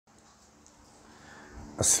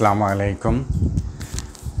আসসালামু আলাইকুম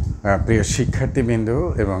প্রিয় শিক্ষার্থীবৃন্দ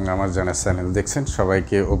এবং আমার জানা চ্যানেল দেখছেন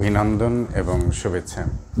সবাইকে অভিনন্দন এবং শুভেচ্ছা।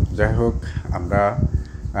 যাই হোক, আমরা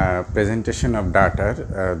প্রেজেন্টেশন অফ ডাটার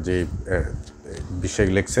যে বিষয়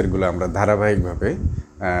লেকচারগুলো আমরা ধারাবাহিকভাবে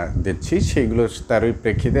দিচ্ছি, সেইগুলো তারই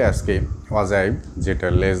প্রেক্ষিতে আজকে অজাইব, যেটা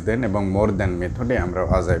লেস দেন এবং মোর দেন মেথডে আমরা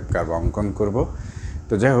অজাইব কার্ভ অঙ্কন করব।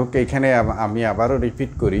 তো যাই হোক, এখানে আমি আবারও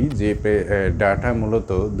রিপিট করি যে ডাটা মূলত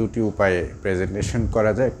দুটি উপায়ে প্রেজেন্টেশন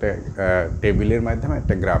করা যায়, একটা টেবিলের মাধ্যমে,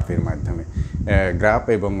 একটা গ্রাফের মাধ্যমে। গ্রাফ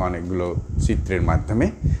এবং অনেকগুলো চিত্রের মাধ্যমে।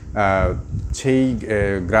 সেই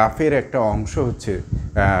গ্রাফের একটা অংশ হচ্ছে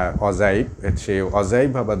অজাইব। সেই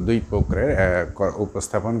অজাইব আবার দুই প্রকারের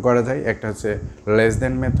উপস্থাপন করা যায়, একটা হচ্ছে লেস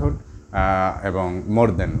দেন মেথড এবং মোর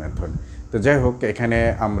দেন মেথড। তো যাই হোক, এখানে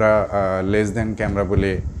আমরা লেস দেনকে আমরা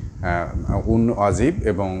বলি অজিব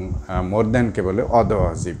এবং মোর দেনকে বলে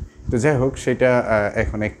অজিব। তো যাই হোক, সেটা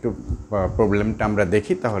এখন একটু প্রবলেমটা আমরা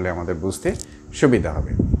দেখি, তাহলে আমাদের বুঝতে সুবিধা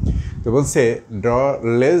হবে। তো বলছে draw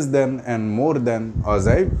less than and more then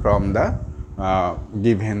অজাইব from the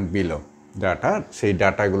given below data. সেই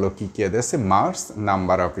ডাটাগুলো কী কী দিয়েছে? Marks,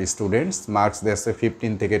 number of students. Marks দিয়েছে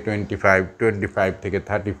 15 থেকে 25, 25 থেকে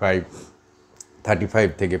 35, 35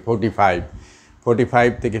 থেকে 45,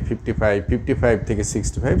 45 থেকে 55, 55 থেকে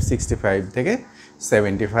 65, 65 থেকে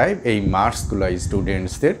 75, এই মার্কসগুলো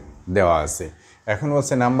স্টুডেন্টসদের দেওয়া আছে। এখন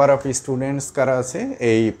বলছে নাম্বার অফ স্টুডেন্টস কারা আছে?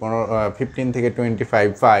 এই 15 থেকে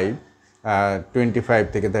 25 5, 25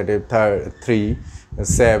 থেকে 33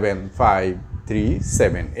 7, 5, 3,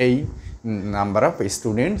 7, এই নাম্বার অফ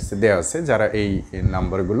স্টুডেন্টস দেওয়া আছে যারা এই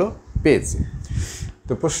নাম্বারগুলো পেয়েছে।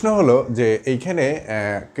 তো প্রশ্ন হলো যে এইখানে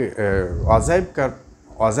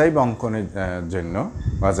অজাইব অঙ্কনের জন্য,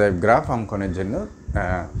 অজাইব গ্রাফ অঙ্কনের জন্য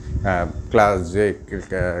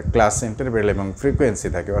ক্লাস ইন্টারভেল এবং ফ্রিকোয়েন্সি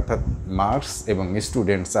থাকে, অর্থাৎ মার্কস এবং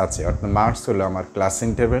স্টুডেন্টস আছে। অর্থাৎ মার্কস হলো আমার ক্লাস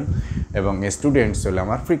ইন্টারভেল এবং স্টুডেন্টস হলো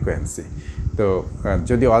আমার ফ্রিকোয়েন্সি। তো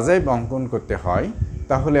যদি অজাইব অঙ্কন করতে হয়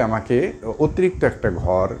তাহলে আমাকে অতিরিক্ত একটা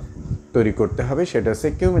ঘর তৈরি করতে হবে, সেটা হচ্ছে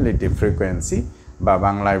কিউমুলেটিভ ফ্রিকোয়েন্সি, বা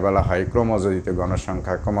বাংলায় বলা হয় ক্রমযোজিত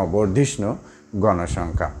গণসংখ্যা, ক্রমবর্ধিষ্ণু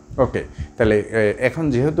গণসংখ্যা। ওকে, তাহলে এখন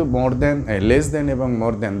যেহেতু মোর দেন, লেস দেন এবং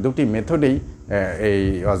মোর দেন দুটি মেথডেই এই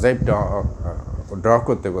অজাইব ড্র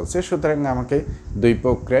করতে বলছে, সুতরাং আমাকে দুই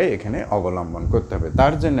প্রক্রিয়ায় এখানে অবলম্বন করতে হবে।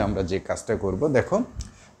 তার জন্য আমরা যে কাজটা করব, দেখো,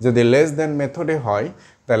 যদি লেস দেন মেথডে হয়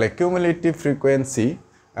তাহলে কিউমুলেটিভ ফ্রিকোয়েন্সি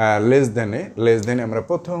লেস দেনে আমরা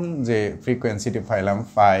প্রথম যে ফ্রিকোয়েন্সিটি পাইলাম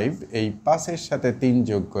 5, এই 5-এর সাথে 3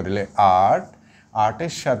 যোগ করলে 8,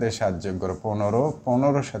 8-এর সাথে 7 যোগ করে 15,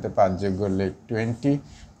 15-এর সাথে 5 যোগ করলে 20,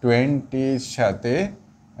 20-র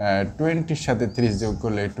সাথে 30 যোগ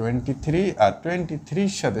করলে 23, আর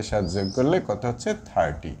 23-র সাথে 7 যোগ করলে কত হচ্ছে?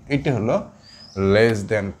 30। এটি হলো লেস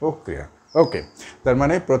দেন প্রক্রিয়া। ওকে, তার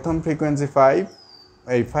মানে প্রথম ফ্রিকোয়েন্সি 5,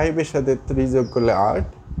 এই 5-এর সাথে 3 যোগ করলে 8,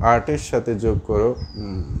 8-এর সাথে যোগ করো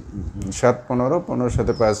 7, 15, 15-এর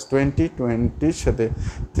সাথে 5 20, 20-র সাথে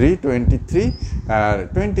 3 23, আর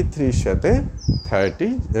 23-র সাথে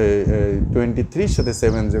 30, 23-র সাথে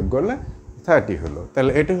 7 যোগ করলে 30 হলো।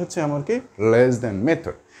 তাহলে এটা হচ্ছে আমার কি লেস দেন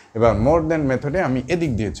মেথড। এবার মোর দেন মেথডে আমি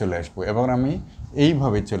এদিক দিয়ে চলে আসবো এবং আমি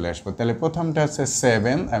এইভাবে চলে আসবো। তাহলে প্রথমটা হচ্ছে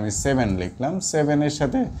 7, আমি 7 লিখলাম, 7-এর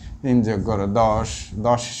সাথে 3 যোগ করো 10,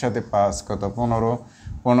 10-এর সাথে 5 কত? 15,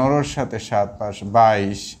 15-এর সাথে 7 5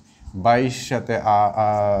 22, 22-এর সাথে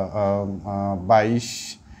 22,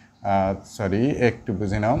 সরি একটু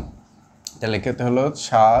বুঝে নাও, তাহলে কত হলো?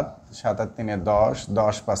 7, 7 আর 3 10,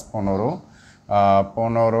 10 5 15,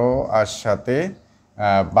 15 আর সাথে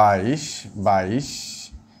 22,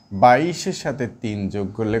 22-এর সাথে 3 যোগ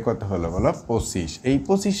করলে কত হলো বলো? 25, এই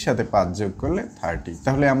 25-এর সাথে 5 যোগ করলে 30।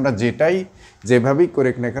 তাহলে আমরা যেভাবেই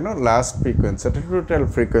করে না কেন লাস্ট ফ্রিকোয়েন্সি, টোটাল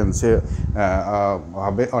ফ্রিকোয়েন্সি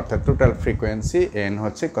হবে, অর্থাৎ টোটাল ফ্রিকোয়েন্সি এন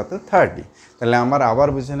হচ্ছে কত? 30। তাহলে আমার আবার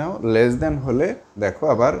বুঝে নাও, লেস দেন হলে দেখো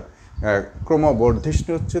আবার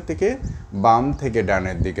ক্রমবর্ধিষ্ণু উচ্চ থেকে বাম থেকে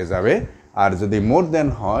ডানের দিকে যাবে, আর যদি মোর দেন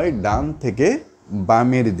হয় ডান থেকে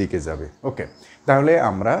বামের দিকে যাবে। ওকে, তাহলে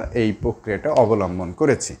আমরা এই প্রক্রিয়াটা অবলম্বন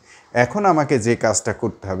করেছি। এখন আমাকে যে কাজটা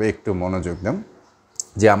করতে হবে, একটু মনোযোগ দাও,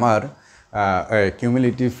 যে আমার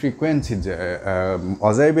কিউমুলেটিভ ফ্রিকোয়েন্সি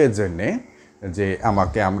অজাইবের জন্যে যে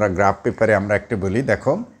আমরা গ্রাফ পেপারে আমরা একটু বলি,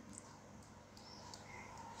 দেখো,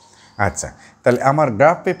 আচ্ছা, তাহলে আমার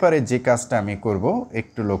গ্রাফ পেপারে যে কাজটা আমি করব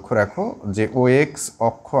একটু লক্ষ্য রাখো, যে OX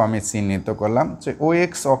অক্ষ আমি চিহ্নিত করলাম, যে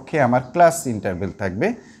OX অক্ষে আমার ক্লাস ইন্টারভেল থাকবে।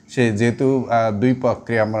 সে যেহেতু দুই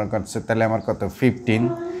প্রক্রিয়া আমার কাছে, তাহলে আমার কত? 15,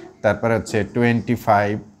 তারপরে হচ্ছে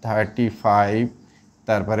 25, 35,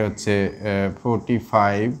 তারপরে হচ্ছে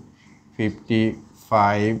 45,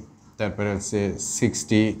 55, তারপরে হচ্ছে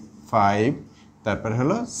 65, তারপরে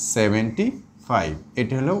হলো 75, 5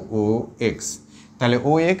 এটা হলো ও এক্স। তাহলে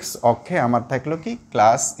ও এক্স অক্ষে আমার থাকলো কি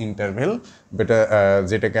ক্লাস ইন্টারভেল,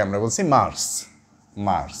 যেটাকে আমরা বলছি মার্স,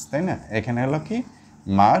 তাই না? এখানে হলো কি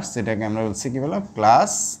মার্স, যেটাকে আমরা বলছি কি বলো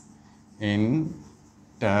ক্লাস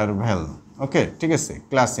ইন্টারভেল। ওকে, ঠিক আছে,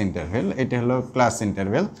 ক্লাস ইন্টারভেল, এটা হলো ক্লাস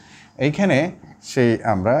ইন্টারভেল। এইখানে সেই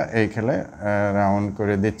আমরা এইখানে রাউন্ড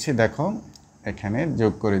করে দিচ্ছি, দেখো এখানে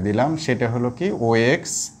যোগ করে দিলাম, সেটা হলো কি ও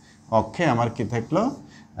এক্স অক্ষে আমার কি থাকলো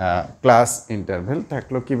ক্লাস ইন্টারভেল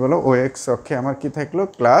থাকলো, কি বলো ও এক্স অক্ষে আমার কি থাকলো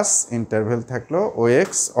ক্লাস ইন্টারভেল থাকলো ও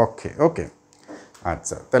এক্স অক্ষে। ওকে,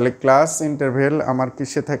 আচ্ছা, তাহলে ক্লাস ইন্টারভেল আমার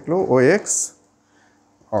কিসে থাকলো ও এক্স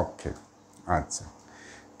অক্ষে। আচ্ছা,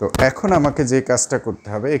 তো এখন আমাকে যে কাজটা করতে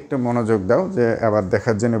হবে একটু মনোযোগ দাও, যে আবার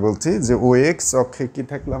দেখার জন্য বলছি যে ও এক্স অক্ষে কী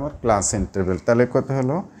থাকলো আমার ক্লাস ইন্টারভেল। তাহলে কত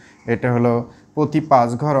হলো, এটা হলো প্রতি 5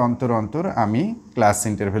 ঘর অন্তর অন্তর আমি ক্লাস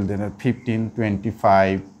ইন্টারভেল দিন 15,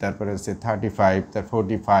 25, তারপরে হচ্ছে 35, তার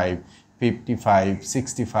 45, 55,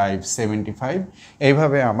 65, 75,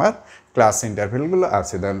 এইভাবে আমার ক্লাস ইন্টারভেলগুলো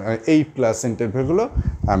আছে। এই ক্লাস ইন্টারভেলগুলো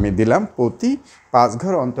আমি দিলাম প্রতি 5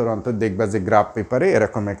 ঘর অন্তর অন্তর। দেখবা যে গ্রাফ পেপারে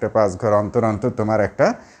এরকম একটা 5 ঘর অন্তর অন্তর তোমার একটা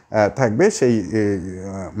থাকবে, সেই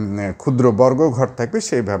ক্ষুদ্র বর্গ ঘর থাকবে,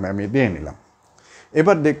 সেইভাবে আমি দিয়ে নিলাম।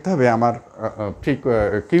 এবার দেখতে হবে আমার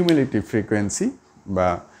কিউমুলেটিভ ফ্রিকোয়েন্সি বা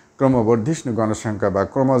ক্রমবর্ধিষ্ণু গণসংখ্যা বা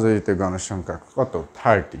ক্রমযোজিত গণসংখ্যা কত,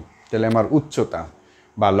 30। তাহলে আমার উচ্চতা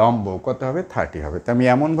বা লম্ব কত হবে, 30 হবে। তো আমি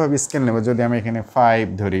এমনভাবে স্কেল নেব, যদি আমি এখানে 5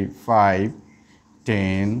 ধরি, 5,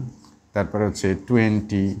 10, তারপরে হচ্ছে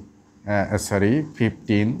 15,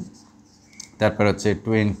 তারপরে হচ্ছে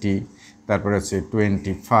 20, তারপরে হচ্ছে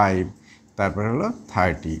 25, তারপরে হলো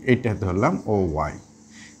 30, এইটা ধরলাম ও ওয়াই।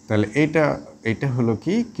 তাহলে এটা হলো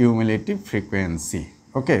কি কিউমুলেটিভ ফ্রিকোয়েন্সি।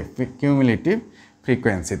 ওকে, কিউমুলেটিভ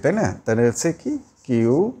ফ্রিকোয়েন্সি, তাই না? তাহলে হচ্ছে কি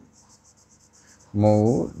কিউমুলেটিভ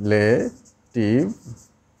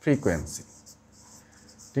ফ্রিকোয়েন্সি,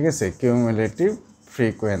 ঠিক আছে, কিউমুলেটিভ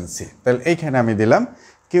ফ্রিকোয়েন্সি। তাহলে এইখানে আমি দিলাম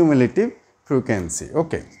কিউমুলেটিভ ফ্রিকোয়েন্সি।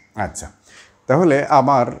 ওকে, আচ্ছা, তাহলে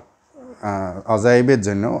আমার অজাইবের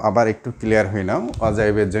জন্য আবার একটু ক্লিয়ার হয়ে নাও।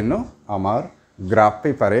 অজাইবের জন্য আমার গ্রাফ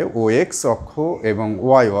পেপারে ও এক্স অক্ষ এবং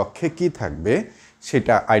ওয়াই অক্ষে কি থাকবে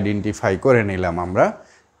সেটা আইডেন্টিফাই করে নিলাম আমরা।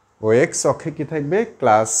 ও এক্স অক্ষে কি থাকবে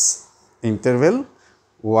ক্লাস ইন্টারভেল,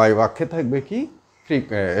 ওয়াই অক্ষে থাকবে কি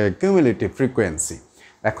কিউমুলেটিভ ফ্রিকোয়েন্সি।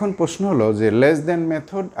 এখন প্রশ্ন হলো যে লেস দেন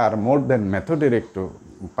মেথড আর মোর দেন মেথডের একটু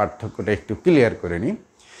পার্থক্যটা একটু ক্লিয়ার করে নিই।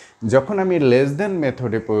 যখন আমি লেস দেন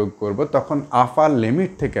মেথডে প্রয়োগ করব তখন আপার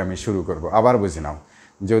লিমিট থেকে আমি শুরু করব। আবার বুঝে নাও,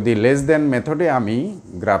 যদি লেস দেন মেথডে আমি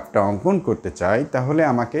গ্রাফটা অঙ্কন করতে চাই তাহলে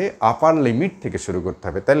আমাকে আপার লিমিট থেকে শুরু করতে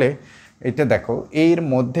হবে। তাহলে এটা দেখো, এর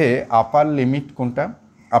মধ্যে আপার লিমিট কোনটা?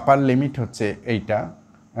 আপার লিমিট হচ্ছে এইটা,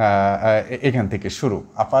 এখান থেকে শুরু,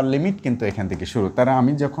 আপার লিমিট কিন্তু এখান থেকে শুরু। তারা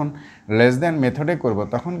আমি যখন লেস দেন মেথডে করব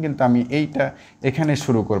তখন কিন্তু আমি এইটা এখানে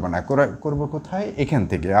শুরু করব না, করব কোথায়? এখান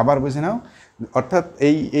থেকে। আবার বুঝে নাও, অর্থাৎ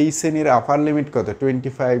এই শ্রেণীর আপার লিমিট কত?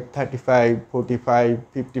 25, 35, 45,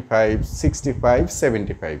 55, 65,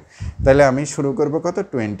 75। তাহলে আমি শুরু করব কত?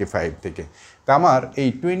 25 থেকে। তা আমার এই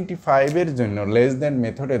 25-এর জন্য লেস দেন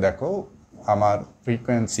মেথডে দেখো আমার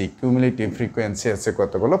ফ্রিকোয়েন্সি, কিউমুলেটিভ ফ্রিকোয়েন্সি আছে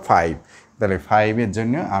কতগুলো? 5। তাহলে 5-এর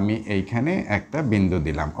জন্য আমি এইখানে একটা বিন্দু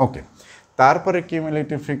দিলাম। ওকে, তারপরে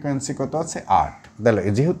কিউমুলেটিভ ফ্রিকোয়েন্সি কত আছে? 8। তাহলে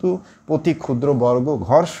যেহেতু প্রতি ক্ষুদ্র বর্গ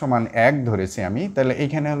ঘর সমান 1 ধরেছি আমি, তাহলে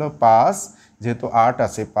এইখানে হলো 5, যেহেতু 8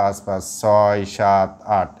 আছে, 5, 5, 6, 7,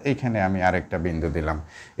 8, এইখানে আমি আরেকটা বিন্দু দিলাম।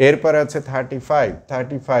 এরপরে আছে 35,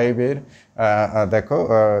 35-এর দেখো,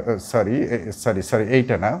 সরি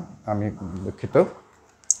এইটা না, আমি দুঃখিত,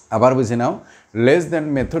 আবার বুঝে নাও। লেস দেন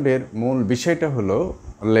মেথডের মূল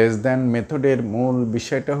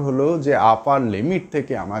বিষয়টা হলো যে আপার লিমিট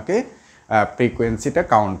থেকে আমাকে ফ্রিকোয়েন্সিটা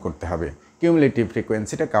কাউন্ট করতে হবে, কিউমুলেটিভ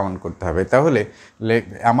ফ্রিকোয়েন্সিটা কাউন্ট করতে হবে। তাহলে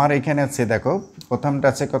আমার এখানে আছে দেখো, প্রথমটা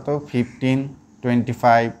আছে কত? 15,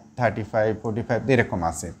 25, 35, 45 এরকম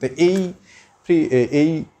আছে। তো এই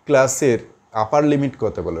ক্লাসের আপার লিমিট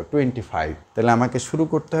কত বলো? 25। তাহলে আমাকে শুরু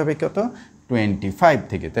করতে হবে কত? 25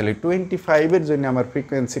 থেকে। তাহলে 25-এর জন্য আমার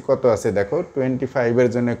ফ্রিকোয়েন্সি কত আছে দেখো, 25-এর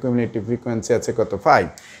জন্য কিউমুলেটিভ ফ্রিকোয়েন্সি আছে কত? 5।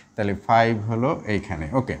 তাহলে 5 হলো এইখানে।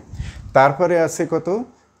 ওকে, তারপরে আছে কত?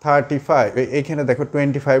 35। এইখানে দেখো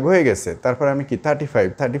 25 হয়ে গেছে, তারপর আমি কি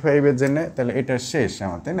 35-এর জন্য, তাহলে এটা শেষ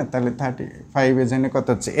আমার, তাই না? তাহলে 35-এর জন্য কত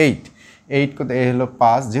হচ্ছে? 8 কত? এই হলো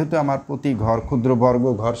 5। যেহেতু আমার প্রতি ঘর ক্ষুদ্র বর্গ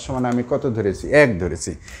ঘর সমান আমি কত ধরেছি? 1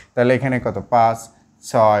 ধরেছি। তাহলে এখানে কত? 5,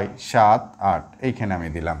 6, 7, 8, এইখানে আমি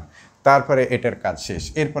দিলাম। তারপরে এটার কাজ শেষ।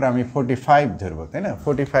 এরপর আমি 45 ধরবো, তাই না?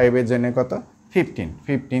 45-এর জন্য কত?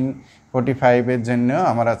 15, 45-এর জন্য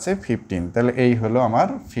আমার আছে 15। তাহলে এই হলো আমার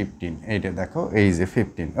 15, এইটা দেখো, এই যে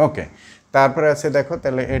 15। ওকে, তারপরে আছে দেখো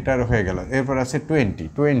তাহলে এটার হয়ে গেল, এরপর আছে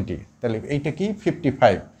 20, তাহলে এইটা কি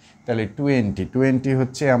 55, তাহলে 20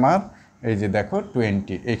 হচ্ছে আমার এই যে দেখো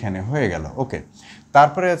 20 এখানে হয়ে গেল। ওকে,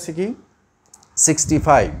 তারপরে আছে কি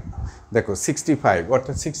 65, দেখো 65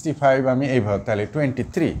 অর্থাৎ 65 আমি এইভাবে, তাহলে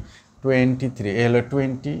 23 এ হলো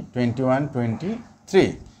 20, 21,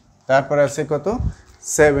 23। তারপরে আছে কত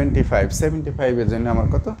 75 এর জন্য আমার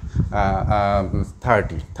কত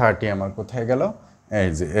 30 আমার কোথায় গেল, এই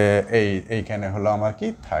যে এইখানে হলো আমার কি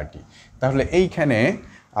 30। তাহলে এইখানে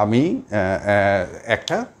আমি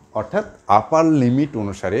একটা অর্থাৎ আপার লিমিট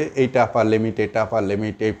অনুসারে এইটা আপার লিমিট, এটা আপার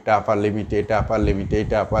লিমিট, এইটা আপার লিমিট, এটা আপার লিমিট,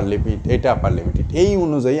 এইটা আপার লিমিট, এটা আপার লিমিট, এই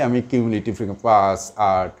অনুযায়ী আমি কিউমুলেটিভ 5,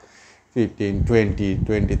 8, 15, 20,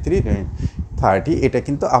 23, 30 এটা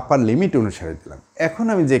কিন্তু আপার লিমিট অনুসারে দিলাম। এখন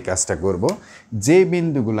আমি যে কাজটা করব, যে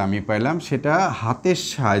বিন্দুগুলো আমি পাইলাম সেটা হাতের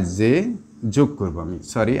সাহায্যে যোগ করব আমি,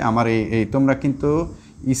 সরি আমার এই তোমরা কিন্তু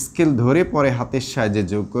স্কেল ধরে পরে হাতের সাহায্যে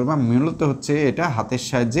যোগ করবা, মূলত হচ্ছে এটা হাতের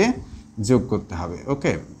সাহায্যে যোগ করতে হবে।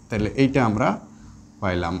 ওকে, তাহলে এইটা আমরা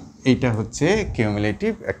পাইলাম, এইটা হচ্ছে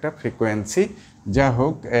কিউমুলেটিভ একটা ফ্রিকোয়েন্সি। যা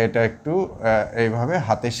হোক এটা একটু এইভাবে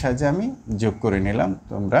হাতের সাহায্যে আমি যোগ করে নিলাম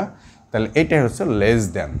তোমরা। তাহলে এইটাই হচ্ছে লেস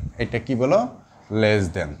দেন, এটা কি বলো লেস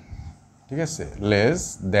দেন, ঠিক আছে, লেস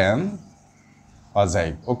দেন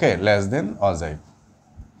অজাইব। ওকে, লেস দেন অজাইব,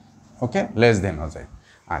 ওকে লেস দেন অজাইব।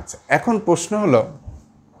 আচ্ছা, এখন প্রশ্ন হলো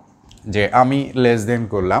যে আমি লেস দেন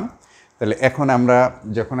করলাম, তাহলে এখন আমরা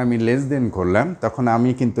যখন আমি লেস দেন করলাম তখন আমি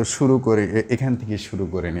কিন্তু শুরু করে এখান থেকে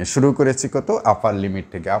শুরু করেছি কত আপার লিমিট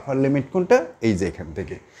থেকে। আপার লিমিট কোনটা, এই যে এখান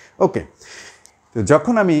থেকে। ওকে, তো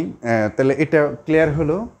যখন আমি তাহলে এটা ক্লিয়ার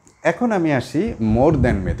হলো। এখন আমি আসি মোর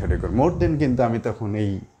দেন মেথডে করব। মোর দেন কিন্তু আমি তখন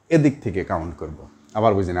এই এদিক থেকে কাউন্ট করব।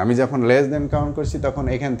 আবার বুঝি না, আমি যখন লেস দেন কাউন্ট করছি তখন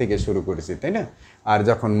এখান থেকে শুরু করেছি, তাই না? আর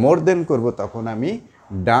যখন মোর দেন করব তখন আমি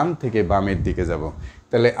ডান থেকে বামের দিকে যাব।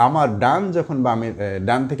 তাহলে আমার ডান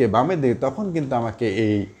থেকে বামের দিকে তখন কিন্তু আমাকে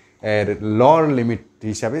এই এর লর লিমিট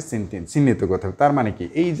হিসাবে চিহ্নিত করতে হবে। তার মানে কি,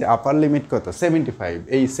 এই যে আপার লিমিট কত 75,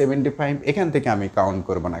 এই 75 এখান থেকে আমি কাউন্ট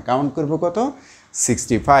করব না, কাউন্ট করব কত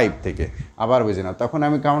 65 থেকে। আবার বুঝি না, তখন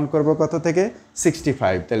আমি কাউন্ট করব কত থেকে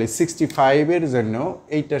 65। তাহলে 65 এর জন্য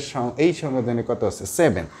এই সংযোজনে কত আছে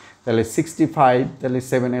 7, তাহলে 65, তাহলে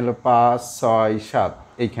 7 এলো 5, 6, 7,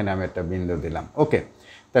 এইখানে আমি একটা বিন্দু দিলাম। ওকে,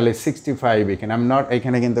 তাহলে 65 এখানে আমি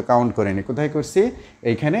এখানে কিন্তু কাউন্ট করিনি, কোথায় করছি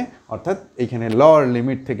এইখানে, অর্থাৎ এইখানে লর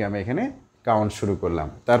লিমিট থেকে আমি এখানে কাউন্ট শুরু করলাম।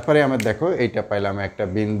 তারপরে আমার দেখো এইটা পাইলাম একটা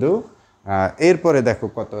বিন্দু, এরপরে দেখো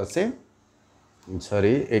কত আছে,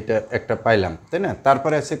 সরি এটা একটা পাইলাম, তাই না?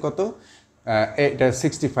 তারপরে আছে কত, এটা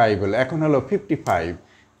 65 হলো, এখন হলো 55,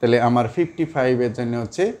 তাহলে আমার 55 এর জন্য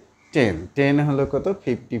হচ্ছে 10 হলো কত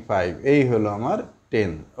 55, এই হলো আমার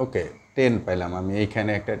 10। ওকে, 10 পাইলাম আমি,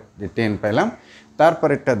 এইখানে একটা 10 পাইলাম।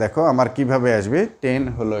 তারপরেরটা দেখো আমার কিভাবে আসবে, 10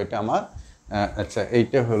 হলো এটা আমার, আচ্ছা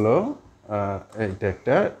এইটা হলো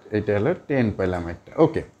এইটা হলো 10 পাইলাম একটা।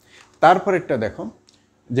 ওকে, তারপরেরটা দেখো,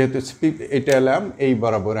 যেহেতু এটা এলাম এই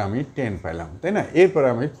বরাবর আমি 10 পাইলাম, তাই না? এরপর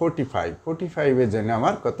আমি 45 এর জন্য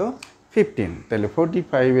আমার কত 15, তাহলে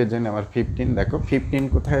 45 এর জন্য আমার 15, দেখো 15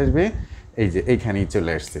 কোথায় আসবে, এই যে এইখানেই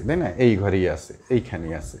চলে আসছে, তাই না? এই ঘরেই আছে,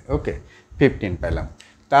 এইখানেই আছে। ওকে, 15 পেলাম।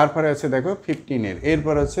 তারপরে আছে দেখো 15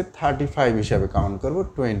 এরপর আছে 35 হিসাবে কাউন্ট করব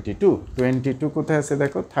 22 কোথায় আছে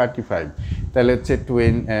দেখো 35, তাহলে হচ্ছে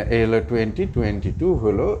এই হলো 22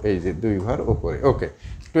 হলো এই যে দুই ঘর ওপরে। ওকে,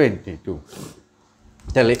 22,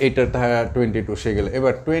 তাহলে এইটা 22 সে গেলে।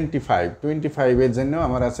 এবার 25 এর জন্য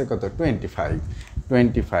আমার আছে কত 25,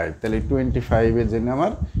 তাহলে 25 এর জন্য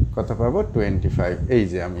আমার কত পাবো 25, এই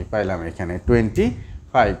যে আমি পাইলাম এখানে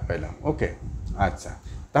 25 পাইলাম। ওকে, আচ্ছা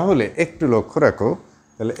তাহলে একটু লক্ষ্য রাখো,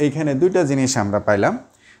 তাহলে এইখানে দুইটা জিনিস আমরা পাইলাম।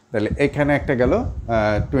 তাহলে এখানে একটা গেল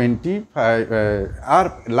 25, আর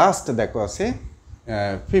লাস্ট দেখো আছে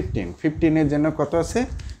 15 এর জন্য কত আছে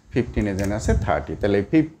 15 এর জন্য আছে 30, তাহলে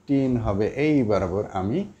 15 হবে এই বরাবর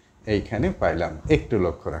আমি এইখানে পাইলাম। একটু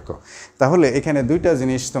লক্ষ্য রাখো, তাহলে এখানে দুইটা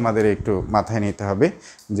জিনিস তোমাদের একটু মাথায় নিতে হবে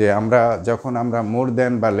যে যখন আমরা মোর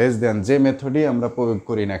দেন বা লেস দেন যে মেথডই আমরা প্রয়োগ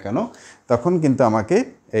করি না কেন, তখন কিন্তু আমাকে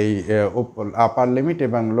এই আপার লিমিট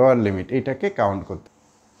এবং লোয়ার লিমিট এইটাকে কাউন্ট করতে।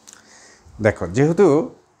 দেখো, যেহেতু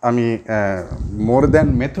আমি মোর দেন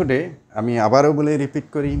মেথডে, আমি আবারও বলে রিপিট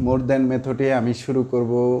করি, মোর দেন মেথডে আমি শুরু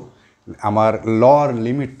করব আমার লর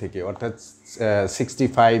লিমিট থেকে, অর্থাৎ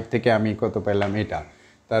 65 থেকে আমি কত পাইলাম এটা,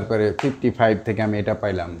 তারপরে 55 থেকে আমি এটা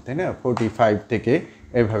পাইলাম, তাই না? 45 থেকে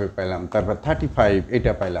এভাবে পাইলাম, তারপর 35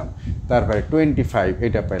 এটা পাইলাম, তারপরে 25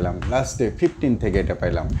 এটা পাইলাম, লাস্টে 15 থেকে এটা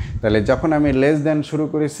পাইলাম। তাহলে যখন আমি লেস দেন শুরু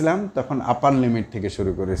করেছিলাম তখন আপার লিমিট থেকে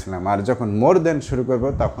শুরু করেছিলাম, আর যখন মোর দেন শুরু করব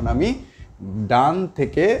তখন আমি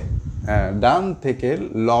ডান থেকে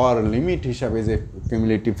লোয়ার লিমিট হিসাবে যে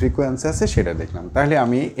কিউমুলেটিভ ফ্রিকোয়েন্সি আছে সেটা দেখলাম। তাহলে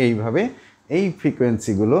আমি এইভাবে এই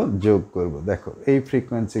ফ্রিকোয়েন্সিগুলো যোগ করব। দেখো এই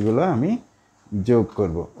ফ্রিকোয়েন্সিগুলো আমি যোগ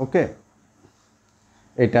করব। ওকে,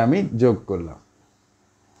 এটা আমি যোগ করলাম।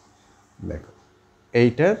 দেখো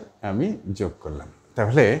এইটার আমি যোগ করলাম।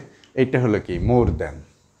 তাহলে এইটা হলো কি মোর দ্যান,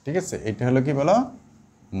 ঠিক আছে, এটা হলো কি বলো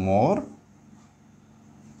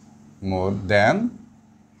মোর দ্যান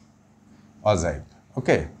অজাইভ।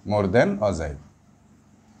 ওকে, মোর দ্যান অজাইভ।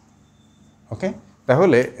 ওকে,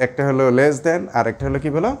 তাহলে একটা হলো লেস দ্যান আর একটা হলো কি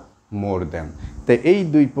বলো মোর দ্যান। তো এই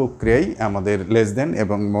দুই প্রক্রিয়াই আমাদের লেস দ্যান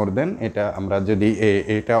এবং মোর দ্যান, এটা আমরা যদি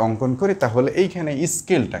এটা অঙ্কন করি তাহলে এইখানে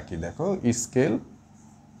স্কেলটা কি দেখো,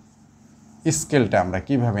 স্কেলটা আমরা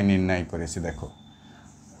কিভাবে নির্ণয় করেছি দেখো,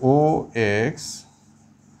 ও এক্স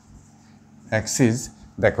অ্যাক্সিস।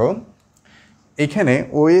 দেখো এখানে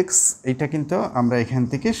ও এক্স এটা কিন্তু আমরা এখান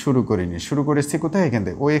থেকে শুরু করিনি, শুরু করেছি কোথায়, এখান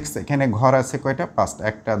থেকে ও এক্স। এখানে ঘর আছে কয়টা, 5টা,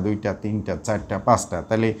 1টা 2টা 3টা 4টা 5টা।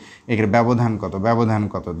 তাহলে এর ব্যবধান কত,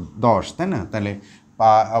 10, তাই না? তাহলে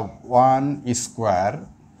 1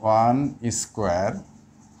 স্কোয়ার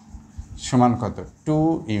সমান কত, 2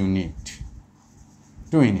 ইউনিটস।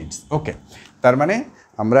 ওকে, তার মানে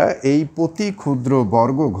আমরা এই প্রতি ক্ষুদ্র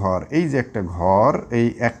বর্গ ঘর, এই যে একটা ঘর, এই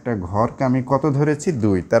একটা ঘরকে আমি কত ধরেছি,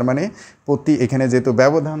 2। তার মানে প্রতি, এখানে যেহেতু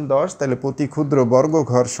ব্যবধান 10, তাহলে প্রতি ক্ষুদ্র বর্গ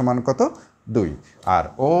ঘর সমান কত, 2। আর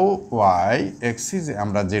ও ওয়াই এক্সিস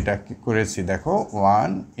আমরা যেটা করেছি দেখো,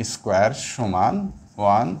 1 স্কোয়ার সমান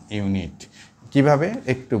 1 ইউনিট। কিভাবে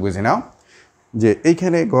একটু বুঝে নাও, যে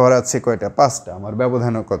এইখানে ঘর আছে কয়টা, 5টা, আমার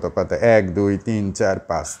ব্যবধানও কত 1 2 3 4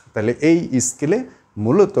 5। তাহলে এই স্কেলে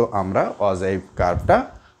মূলত আমরা অজাইভ কার্ভটা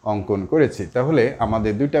অঙ্কন করেছি। তাহলে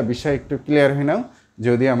আমাদের দুইটা বিষয় একটু ক্লিয়ার হয়ে নাও।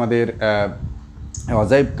 যদি আমাদের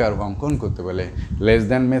অজাইভ কার্ভ অঙ্কন করতে বলে লেস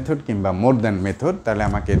দ্যান মেথড কিংবা মোর দ্যান মেথড, তাহলে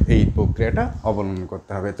আমাকে এই প্রক্রিয়াটা অবলম্বন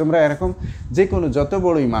করতে হবে। তোমরা এরকম যে কোনো যত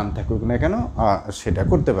বড়ই মান থাকুক না কেন সেটা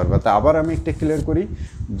করতে পারবে। তা আবার আমি একটা ক্লিয়ার করি,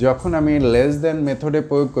 যখন আমি লেস দ্যান মেথডে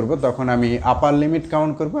প্রয়োগ করব তখন আমি আপার লিমিট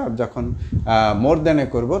কাউন্ট করব, আর যখন মোর দ্যানে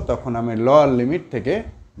করব তখন আমি লোয়ার লিমিট থেকে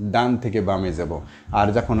ডান থেকে বামে যাব, আর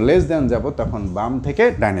যখন লেস দ্যান যাব তখন বাম থেকে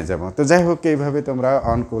ডানে যাব। তো যাই হোক, এইভাবে তোমরা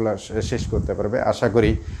অঙ্কগুলো শেষ করতে পারবে। আশা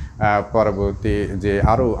করি পরবর্তী যে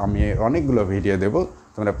আরও আমি অনেকগুলো ভিডিও দেব,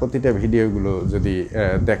 তোমরা প্রতিটা ভিডিওগুলো যদি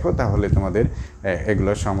দেখো তাহলে তোমাদের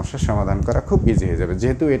এগুলো সমস্যার সমাধান করা খুব ইজি হয়ে যাবে।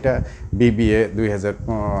 যেহেতু এটা BBA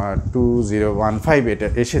 2015 এটা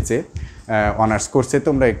এসেছে অনার্স কোর্সে,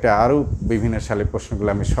 তোমরা একটা আরও বিভিন্ন সালের প্রশ্নগুলো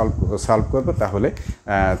আমি সলভ করব, তাহলে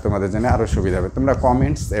তোমাদের জন্য আরও সুবিধা হবে। তোমরা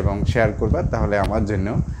কমেন্টস এবং শেয়ার করবা, তাহলে আমার জন্য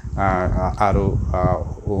আরও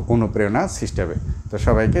অনুপ্রেরণা সৃষ্টি হবে। তো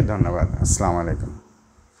সবাইকে ধন্যবাদ। আসসালামু আলাইকুম।